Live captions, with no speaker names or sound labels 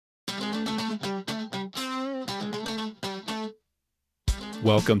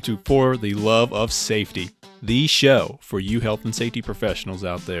Welcome to For the Love of Safety, the show for you health and safety professionals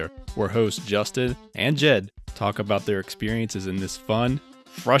out there, where hosts Justin and Jed talk about their experiences in this fun,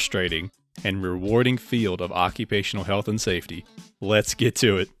 frustrating, and rewarding field of occupational health and safety. Let's get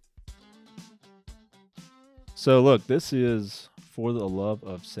to it. So look, this is For the Love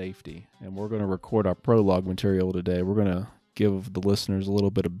of Safety, and we're going to record our prologue material today. We're going to give the listeners a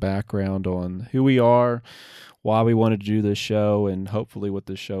little bit of background on who we are, why we wanted to do this show, and hopefully what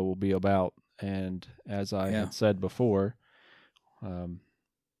this show will be about. And as I had said before, I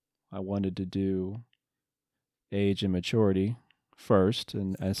wanted to do age and maturity first.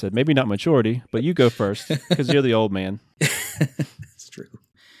 And I said, maybe not maturity, but you go first because you're the old man. That's true.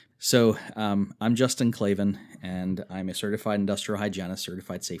 So I'm Justin Clavin, and I'm a certified industrial hygienist,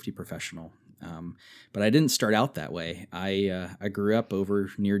 certified safety professional. But I didn't start out that way. I grew up over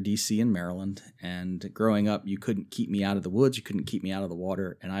near D.C. in Maryland, and growing up, you couldn't keep me out of the woods, you couldn't keep me out of the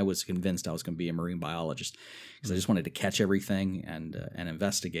water, and I was convinced I was going to be a marine biologist because I just wanted to catch everything and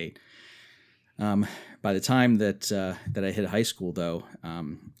investigate. By the time that I hit high school, though,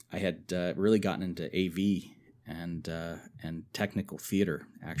 I had really gotten into AV and technical theater.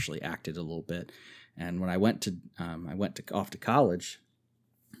 Actually, acted a little bit, and when I went off to college.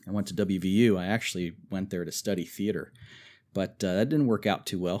 I went to WVU. I actually went there to study theater, but that didn't work out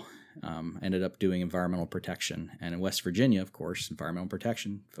too well. I ended up doing environmental protection. And in West Virginia, of course, environmental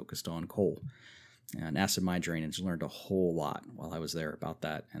protection focused on coal and acid mine drainage. Learned a whole lot while I was there about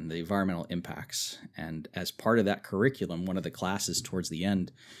that and the environmental impacts. And as part of that curriculum, one of the classes towards the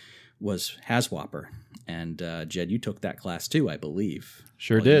end was HAZWOPER. And Jed, you took that class too, I believe.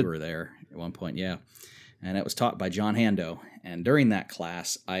 Sure did. You were there at one point, yeah. And it was taught by John Hando. And during that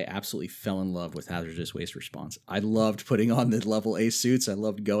class, I absolutely fell in love with hazardous waste response. I loved putting on the level A suits. I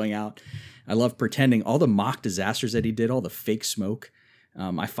loved going out. I loved pretending. All the mock disasters that he did, all the fake smoke.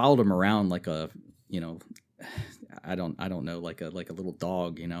 I followed him around like a, I don't know, like a little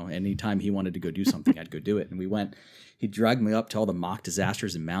dog. Anytime he wanted to go do something, I'd go do it. And he dragged me up to all the mock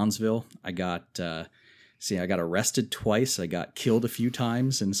disasters in Moundsville. I got arrested twice. I got killed a few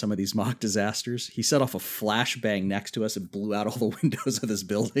times in some of these mock disasters. He set off a flashbang next to us and blew out all the windows of this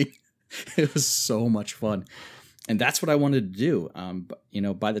building. It was so much fun. And that's what I wanted to do.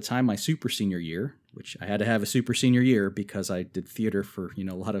 By the time my super senior year, which I had to have a super senior year because I did theater for, a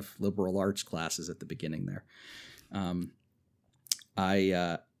lot of liberal arts classes at the beginning there.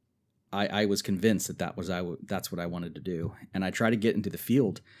 I was convinced that's what I wanted to do. And I tried to get into the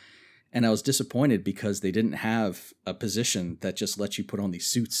field. And I was disappointed because they didn't have a position that just lets you put on these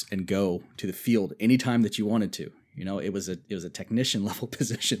suits and go to the field anytime that you wanted to. It was a technician level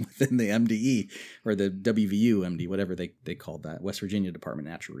position within the MDE or the WVU MD, whatever they called that, West Virginia Department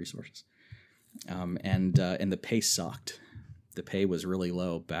of Natural Resources. And the pay sucked. The pay was really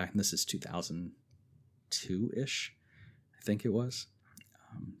low back. And this is 2002-ish, I think it was.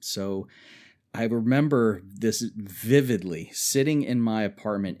 So I remember this vividly, sitting in my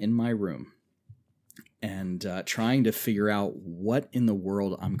apartment, in my room, and trying to figure out what in the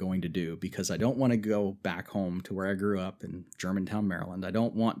world I'm going to do, because I don't want to go back home to where I grew up in Germantown, Maryland. I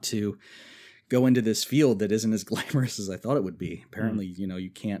don't want to go into this field that isn't as glamorous as I thought it would be. Apparently, you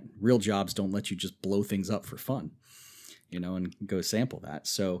can't, real jobs don't let you just blow things up for fun, and go sample that.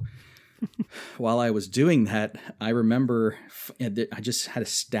 So while I was doing that, I remember I just had a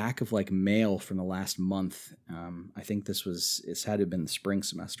stack of mail from the last month. I think it's had to have been the spring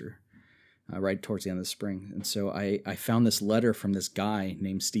semester, right towards the end of the spring. And so I found this letter from this guy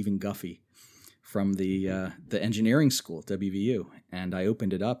named Stephen Guffey from the engineering school at WVU. And I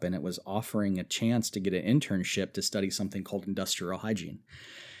opened it up, and it was offering a chance to get an internship to study something called industrial hygiene.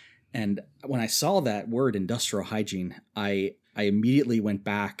 And when I saw that word industrial hygiene, I immediately went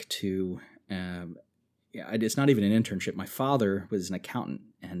back to, it's not even an internship. My father was an accountant,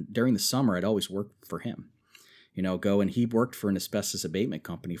 and during the summer, I'd always worked for him. And he worked for an asbestos abatement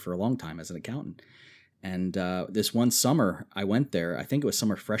company for a long time as an accountant. And this one summer, I went there. I think it was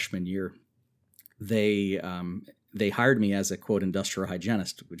summer freshman year. They hired me as a, quote, industrial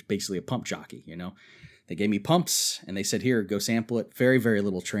hygienist, which is basically a pump jockey, They gave me pumps, and they said, here, go sample it. Very, very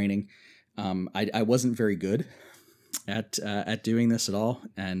little training. I wasn't very good at doing this at all.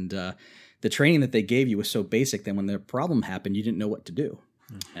 And the training that they gave you was so basic that when the problem happened, you didn't know what to do.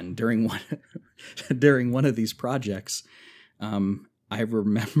 Mm-hmm. And during one of these projects, I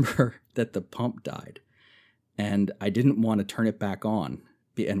remember that the pump died, and I didn't want to turn it back on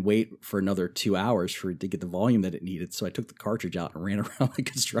and wait for another 2 hours for it to get the volume that it needed. So I took the cartridge out and ran around the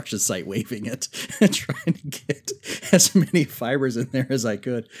construction site waving it and trying to get as many fibers in there as I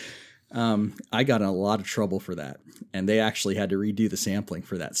could. I got in a lot of trouble for that. And they actually had to redo the sampling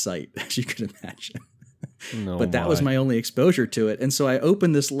for that site, as you could imagine. No, But that was my only exposure to it. And so I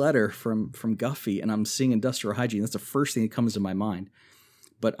opened this letter from Guffey, and I'm seeing industrial hygiene. That's the first thing that comes to my mind.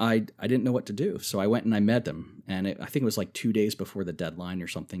 But I didn't know what to do. So I went and I met him. And I think it was like 2 days before the deadline or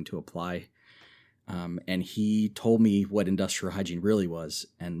something to apply. And he told me what industrial hygiene really was.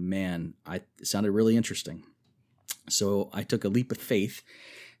 And man, it sounded really interesting. So I took a leap of faith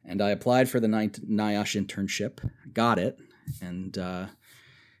and I applied for the NIOSH internship, got it. And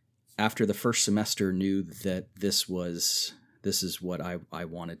after the first semester, knew that this is what I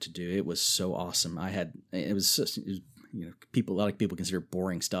wanted to do. It was so awesome. It was a lot of people consider it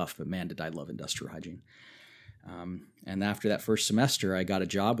boring stuff, but man, did I love industrial hygiene. And after that first semester, I got a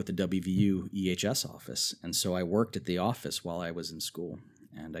job with the WVU EHS office. And so I worked at the office while I was in school.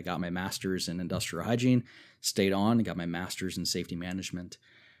 And I got my master's in industrial hygiene, stayed on, and got my master's in safety management.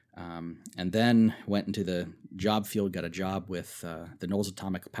 And then went into the job field, got a job with the Knowles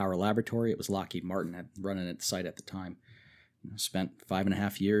Atomic Power Laboratory. It was Lockheed Martin running at the site at the time. Spent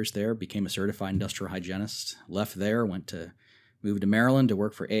 5.5 years there, became a certified industrial hygienist, left there, moved to Maryland to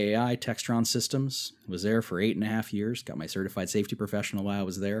work for AAI Textron Systems, was there for 8.5 years, got my certified safety professional while I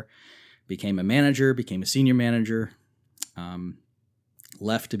was there, became a manager, became a senior manager,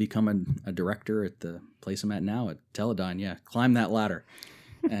 left to become a director at the place I'm at now at Teledyne. Yeah, climbed that ladder.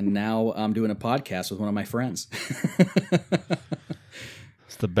 And now I'm doing a podcast with one of my friends.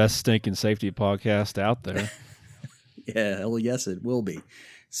 It's the best stinking safety podcast out there. Yeah, hell yes, it will be. As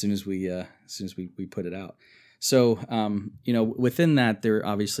soon as we put it out. So, within that, there's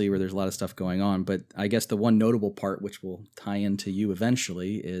a lot of stuff going on. But I guess the one notable part, which will tie into you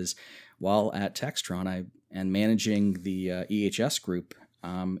eventually, is while at Textron and managing the EHS group,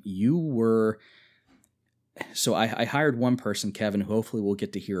 you were. So I hired one person, Kevin, who hopefully we'll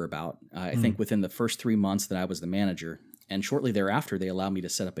get to hear about. I think within the first 3 months that I was the manager, and shortly thereafter, they allowed me to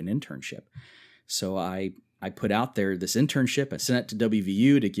set up an internship. So I put out there this internship. I sent it to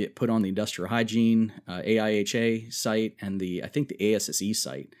WVU to get put on the industrial hygiene AIHA site and I think the ASSE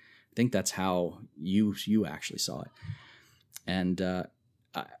site. I think that's how you actually saw it. And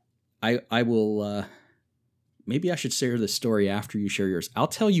I will. Maybe I should share this story after you share yours. I'll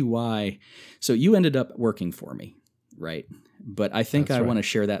tell you why. So you ended up working for me, right? But I think I want to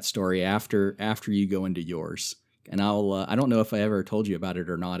share that story after you go into yours. And I don't know if I ever told you about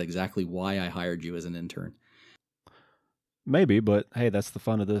it or not, exactly why I hired you as an intern. Maybe, but hey, that's the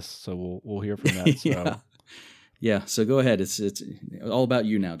fun of this. So we'll hear from that. So. Yeah. So go ahead. It's all about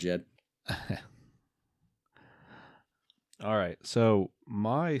you now, Jed. All right. So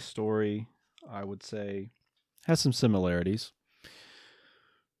my story, I would say, has some similarities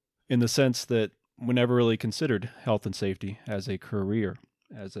in the sense that we never really considered health and safety as a career,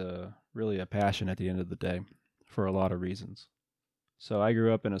 as really a passion at the end of the day, for a lot of reasons. So I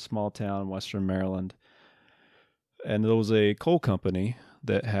grew up in a small town in Western Maryland, and there was a coal company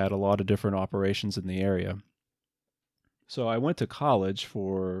that had a lot of different operations in the area. So I went to college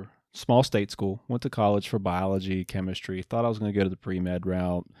for small state school, went to college for biology, chemistry, thought I was going to go to the pre-med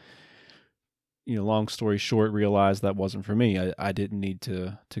route. Long story short, realized that wasn't for me. I didn't need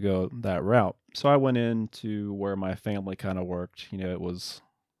to go that route. So I went into where my family kind of worked. It was,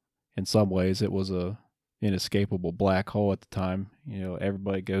 in some ways, it was a inescapable black hole at the time.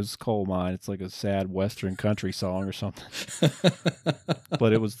 Everybody goes coal mine. It's like a sad Western country song or something.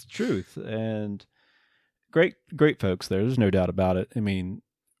 But it was the truth. And great folks there. There's no doubt about it. I mean,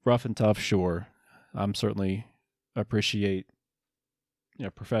 rough and tough, sure. I'm certainly appreciate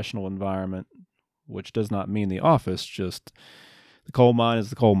professional environment, which does not mean the office, just the coal mine is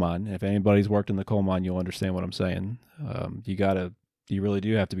the coal mine. If anybody's worked in the coal mine, you'll understand what I'm saying. You really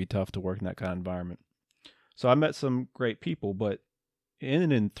do have to be tough to work in that kind of environment. So I met some great people, but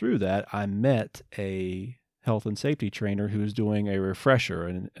in and through that, I met a health and safety trainer who was doing a refresher,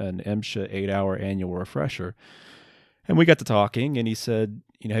 an MSHA 8-hour annual refresher. And we got to talking, and he said,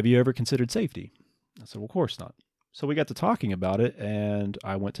 have you ever considered safety? I said, well, of course not. So we got to talking about it, and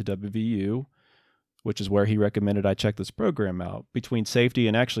I went to WVU, which is where he recommended I check this program out, between safety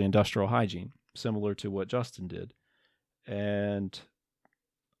and actually industrial hygiene, similar to what Justin did. And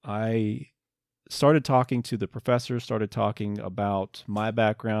I started talking to the professor, started talking about my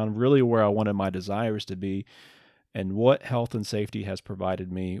background, really where I wanted my desires to be, and what health and safety has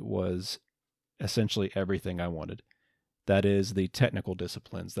provided me was essentially everything I wanted. That is the technical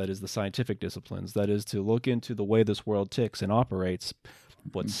disciplines, that is the scientific disciplines, that is to look into the way this world ticks and operates,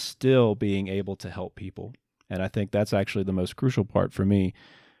 but still being able to help people. And I think that's actually the most crucial part for me,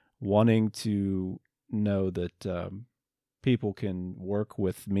 wanting to know that people can work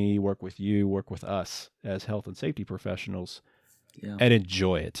with me, work with you, work with us as health and safety professionals and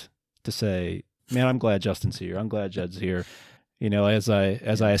enjoy it. To say, man, I'm glad Justin's here. I'm glad Jed's here. As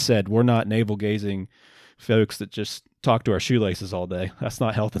I said, we're not navel gazing folks that just talk to our shoelaces all day. That's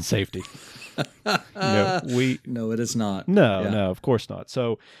not health and safety. No, it is not. No, of course not.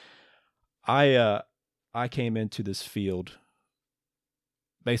 So I came into this field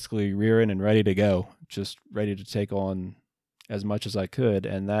basically rearing and ready to go, just ready to take on as much as I could.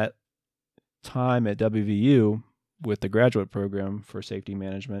 And that time at WVU with the graduate program for safety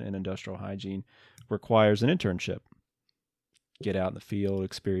management and industrial hygiene requires an internship. Get out in the field,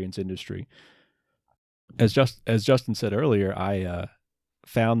 experience industry. As Justin said earlier, I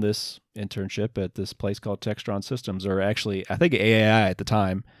found this internship at this place called Textron Systems, or actually, I think AAI at the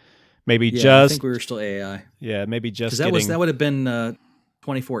time. I think we were still AAI. Yeah, maybe just because that would have been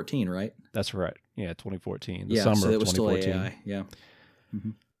 2014, right? That's right. Yeah, 2014. The summer of 2014. Still AAI. Yeah.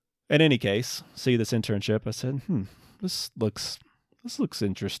 Mm-hmm. In any case, see this internship. I said, this looks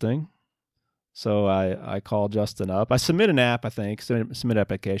interesting. So I called Justin up. I submit an app, I think, submit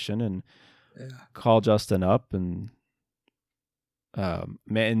application, and call Justin up, and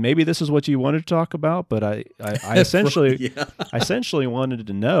maybe this is what you wanted to talk about, but I essentially I essentially wanted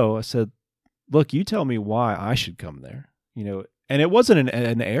to know. I said, look, you tell me why I should come there. And it wasn't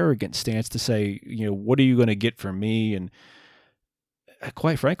an arrogant stance to say, what are you going to get from me? And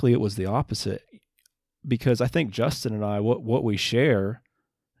quite frankly, it was the opposite, because I think Justin and I, what we share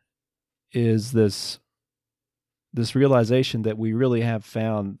is this realization that we really have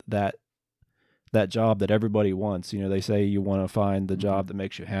found that job that everybody wants. They say you want to find the job that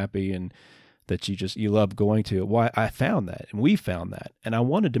makes you happy and that you love going to. Why I found that, and we found that, and I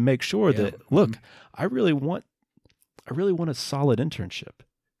wanted to make sure that, look, I really want a solid internship.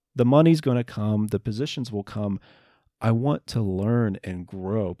 The money's going to come, the positions will come. I want to learn and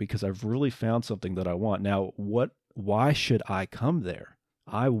grow because I've really found something that I want. Now, why should I come there?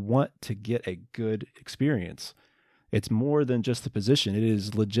 I want to get a good experience. It's more than just the position. It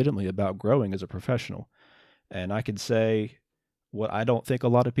is legitimately about growing as a professional. And I can say what I don't think a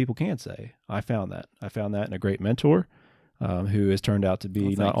lot of people can say. I found that in a great mentor who has turned out to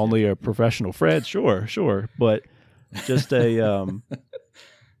be not only a professional friend, sure, but just a,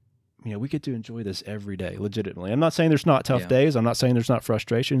 we get to enjoy this every day, legitimately. I'm not saying there's not tough days. I'm not saying there's not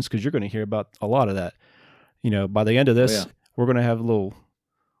frustrations, because you're going to hear about a lot of that. By the end of this, we're going to have little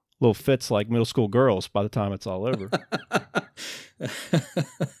fits like middle school girls by the time it's all over.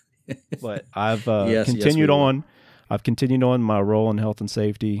 But I've continued on. I've continued on my role in health and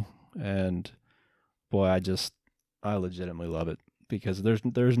safety, and boy, I legitimately love it, because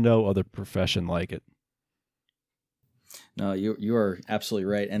there's no other profession like it. No, you are absolutely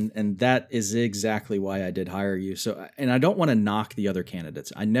right, and that is exactly why I did hire you. So, and I don't want to knock the other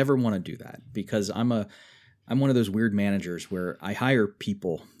candidates. I never want to do that, because I'm one of those weird managers where I hire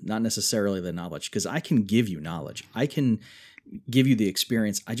people, not necessarily the knowledge, because I can give you knowledge. I can give you the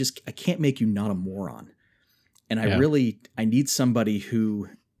experience. I can't make you not a moron. And I need somebody who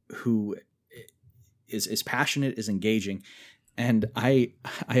is passionate, is engaging. And I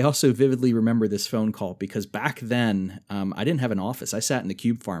also vividly remember this phone call, because back then I didn't have an office. I sat in the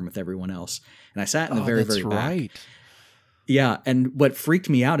cube farm with everyone else, and I sat in the very back. Right. Yeah, and what freaked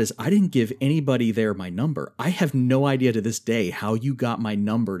me out is I didn't give anybody there my number. I have no idea to this day how you got my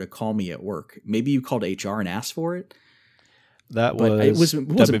number to call me at work. Maybe you called HR and asked for it. It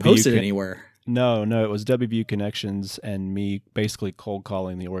wasn't posted anywhere. No, it was WVU Connections and me basically cold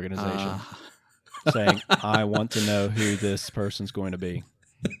calling the organization, saying, I want to know who this person's going to be.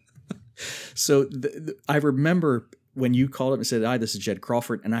 So I remember when you called up and said, hi, this is Jed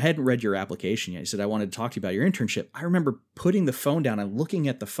Crawford, and I hadn't read your application yet. You said, I wanted to talk to you about your internship. I remember putting the phone down and looking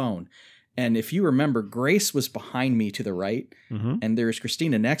at the phone. And if you remember, Grace was behind me to the right, and there was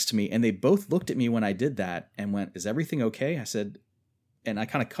Christina next to me, and they both looked at me when I did that and went, is everything okay? I said, and I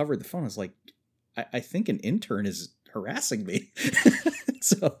kind of covered the phone. I was like, I think an intern is harassing me.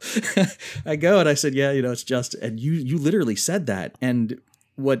 So I go and I said, yeah, it's just, and you literally said that. And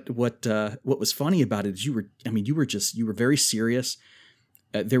what was funny about it is you were very serious.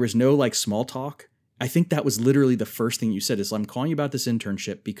 There was no like small talk. I think that was literally the first thing you said is, I'm calling you about this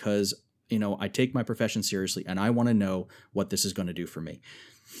internship because, I take my profession seriously and I want to know what this is going to do for me.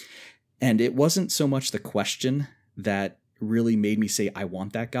 And it wasn't so much the question that really made me say, I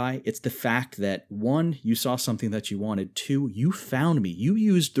want that guy. It's the fact that, one, you saw something that you wanted. Two, you found me. You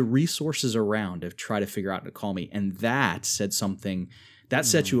used the resources around to try to figure out to call me. And that said something that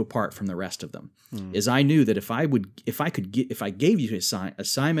set you apart from the rest of them. Is I knew that if I gave you an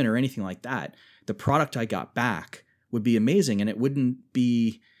assignment or anything like that, the product I got back would be amazing, and it wouldn't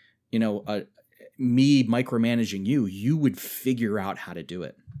be, me micromanaging you. You would figure out how to do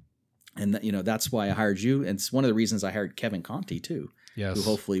it. And that's why I hired you. And it's one of the reasons I hired Kevin Conti too, Yes. who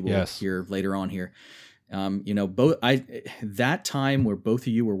hopefully we'll hear later on here. That time where both of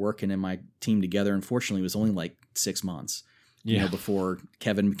you were working in my team together, unfortunately, was only like 6 months, before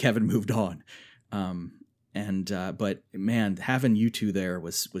Kevin moved on. But man, having you two there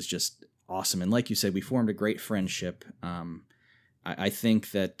was just awesome. And like you said, we formed a great friendship. I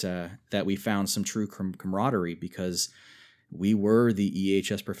think that we found some true camaraderie because we were the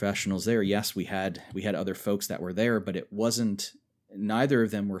EHS professionals there. Yes, we had other folks that were there, but neither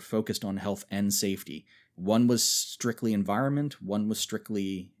of them were focused on health and safety. One was strictly environment, one was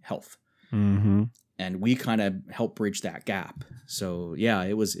strictly health. Mm-hmm. And we kind of helped bridge that gap. So yeah,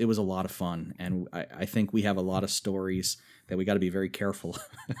 it was a lot of fun. And I think we have a lot of stories that we got to be very careful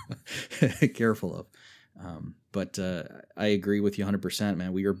of. But I agree with you 100%,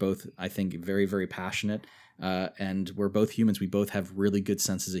 man. We are both, I think, very, very passionate. And we're both humans. We both have really good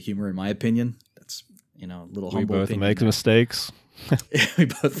senses of humor, in my opinion. That's, a little humble opinion. We both make mistakes. We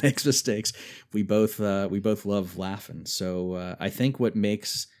both make mistakes. We both love laughing. So I think what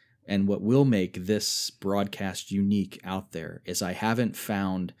makes and what will make this broadcast unique out there is I haven't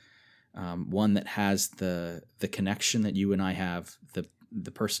found one that has the connection that you and I have,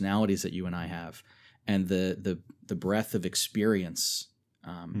 the personalities that you and I have, and the breadth of experience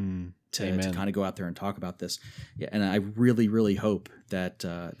to kind of go out there and talk about this. Yeah, and I really, really hope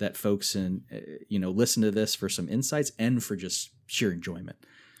that folks listen to this for some insights and for just sheer enjoyment.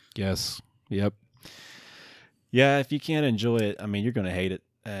 Yes. Yep. Yeah. If you can't enjoy it, I mean, you're going to hate it.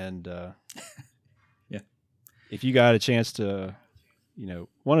 And yeah, if you got a chance to,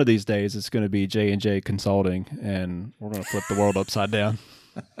 one of these days it's going to be J&J Consulting, and we're going to flip the world upside down.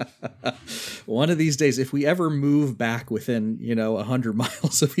 One of these days, if we ever move back within 100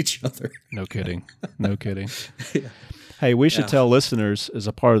 miles of each other. No kidding. Yeah. Hey, we should tell listeners as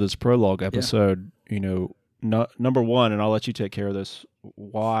a part of this prologue episode, number one, and I'll let you take care of this,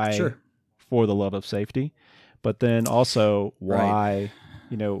 why For the Love of Safety, but then also why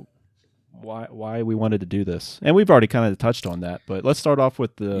why we wanted to do this. And we've already kind of touched on that, but let's start off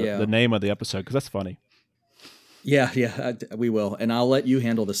with the name of the episode, because that's funny. Yeah, we will. And I'll let you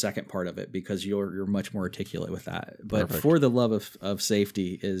handle the second part of it because you're much more articulate with that. But Perfect. For the Love of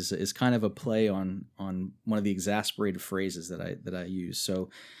Safety is kind of a play on one of the exasperated phrases that I use. So,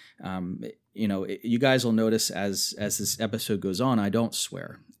 you guys will notice as this episode goes on, I don't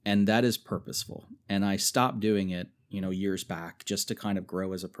swear, and that is purposeful. And I stopped doing it, years back, just to kind of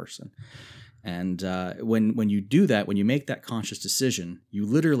grow as a person. And when you do that, when you make that conscious decision, you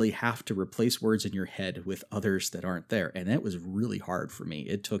literally have to replace words in your head with others that aren't there. And it was really hard for me.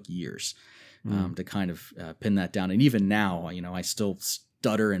 It took years to kind of pin that down. And even now, I still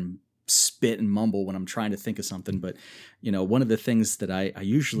stutter and spit and mumble when I'm trying to think of something. But, one of the things that I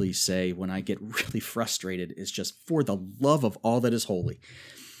usually say when I get really frustrated is just, for the love of all that is holy.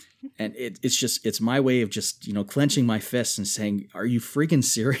 And it's my way of just, clenching my fists and saying, are you freaking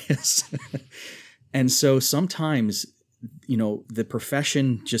serious? And so sometimes, the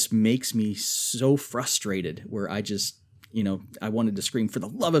profession just makes me so frustrated where I just, I wanted to scream, for the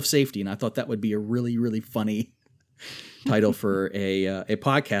love of safety. And I thought that would be a really, really funny title for a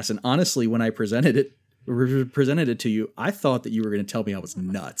podcast. And honestly, when I presented it to you, I thought that you were going to tell me I was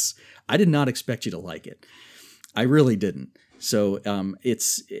nuts. I did not expect you to like it. I really didn't. So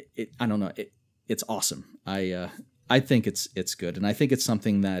I don't know. It's awesome. I think it's good, and I think it's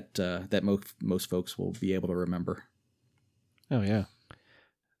something that most folks will be able to remember. Oh yeah.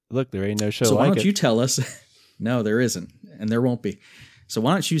 Look, there ain't no show. So why don't you tell us? No, there isn't, and there won't be. So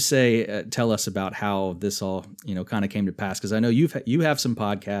why don't you tell us about how this all kind of came to pass? Because I know you have some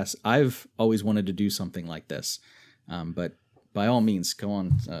podcasts. I've always wanted to do something like this, but by all means, go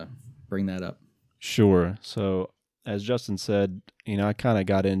on, bring that up. Sure. So, as Justin said, I kind of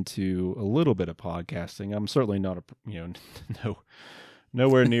got into a little bit of podcasting. I'm certainly not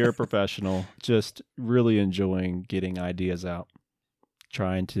nowhere near a professional, just really enjoying getting ideas out,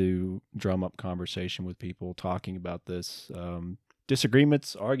 trying to drum up conversation with people, talking about this,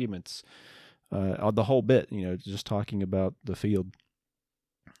 disagreements, arguments, the whole bit, just talking about the field.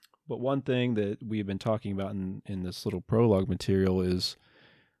 But one thing that we've been talking about in this little prologue material is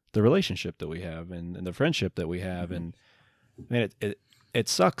the relationship that we have and the friendship that we have. And man, it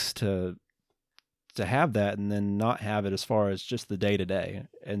sucks to have that and then not have it as far as just the day to day.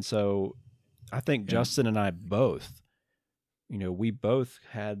 And so I think Justin and I both, we both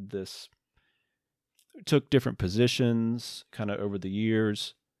had took different positions kind of over the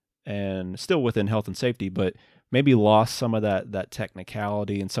years and still within health and safety, but maybe lost some of that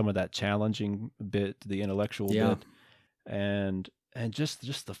technicality and some of that challenging bit, the intellectual bit, and just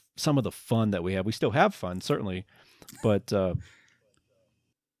some of the fun that we have. We still have fun, certainly, but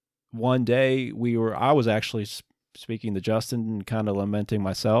one day I was actually speaking to Justin and kind of lamenting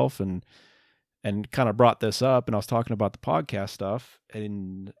myself and kind of brought this up, and I was talking about the podcast stuff,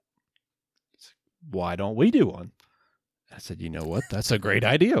 and why don't we do one? I said, you know what? That's a great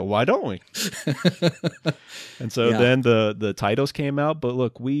idea. Why don't we? And so then the titles came out, but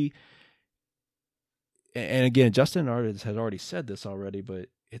look, and again, Justin has already said this already, but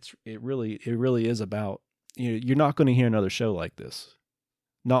it really is about, you're not going to hear another show like this.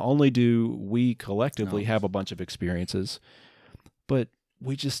 Not only do we collectively have a bunch of experiences, but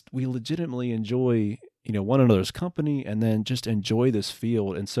we legitimately enjoy, one another's company, and then just enjoy this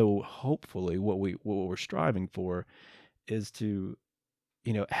field. And so hopefully what we're striving for is to,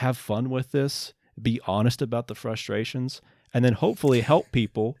 have fun with this, be honest about the frustrations, and then hopefully help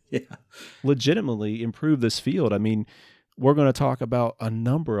people legitimately improve this field. I mean, we're going to talk about a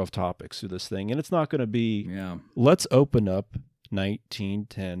number of topics through this thing, and it's not going to be, let's open up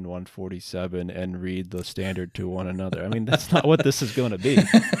 1910-147 and read the standard to one another. I mean, that's not what this is going to be.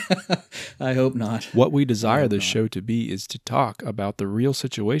 I hope not. What we desire this show to be is to talk about the real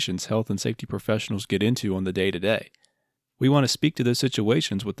situations health and safety professionals get into on the day-to-day. We want to speak to those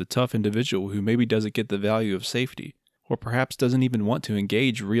situations with the tough individual who maybe doesn't get the value of safety, or perhaps doesn't even want to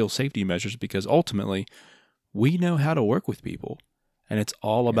engage real safety measures because ultimately, we know how to work with people, and it's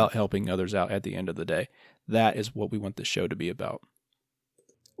all about helping others out at the end of the day. That is what we want this show to be about.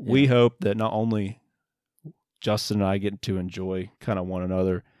 Yeah. We hope that not only Justin and I get to enjoy kind of one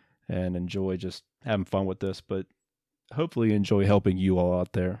another and enjoy just having fun with this, but hopefully enjoy helping you all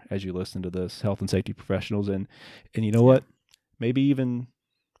out there as you listen to this, health and safety professionals. And you know what? Maybe even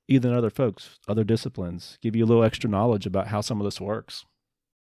other folks, other disciplines, give you a little extra knowledge about how some of this works.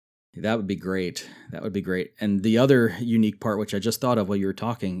 That would be great. And the other unique part, which I just thought of while you were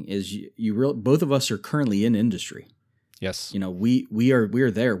talking, is both of us are currently in industry. Yes. We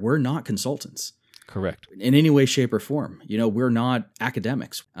are there. We're not consultants. Correct. In any way, shape, or form. We're not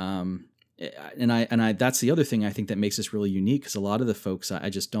academics. And I that's the other thing I think that makes us really unique, because a lot of the folks I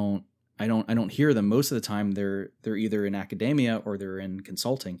just don't hear them most of the time. They're either in academia or they're in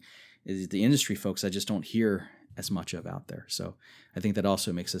consulting. Is the industry folks I just don't hear as much of out there. So I think that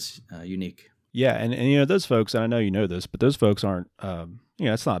also makes us unique. Yeah. And those folks, and I know you know this, but those folks aren't,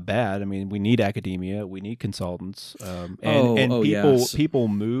 it's not bad. I mean, we need academia, we need consultants, people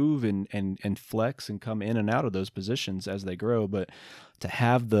move and flex and come in and out of those positions as they grow. But to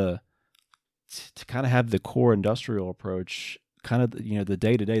kind of have the core industrial approach, kind of, the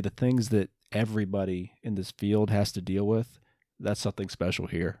day-to-day, the things that everybody in this field has to deal with, that's something special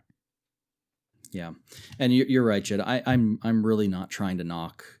here. Yeah, and you're right, Jed. I'm really not trying to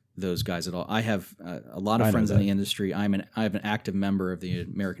knock those guys at all. I have a lot of friends in the industry. I have an active member of the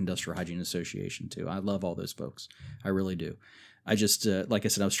American Industrial Hygiene Association too. I love all those folks. I really do. I just, like I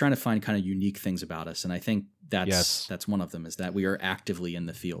said, I was trying to find kind of unique things about us, and I think that's one of them, is that we are actively in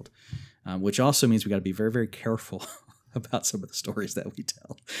the field, which also means we got to be very, very careful about some of the stories that we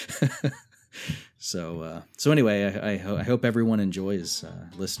tell. So anyway, I hope everyone enjoys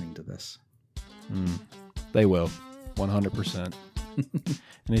listening to this. They will, 100%. And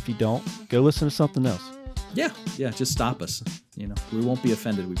if you don't, go listen to something else. Yeah, just stop us. We won't be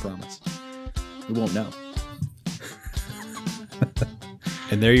offended, we promise. We won't know.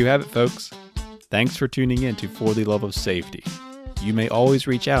 And there you have it, folks. Thanks for tuning in to For the Love of Safety. You may always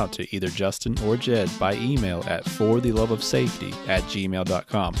reach out to either Justin or Jed by email at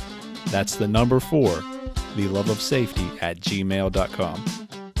fortheloveofsafety@gmail.com. That's the number 4, theloveofsafety@gmail.com.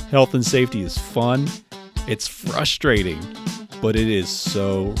 Health and safety is fun, it's frustrating, but it is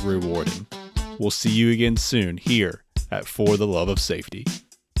so rewarding. We'll see you again soon here at For the Love of Safety.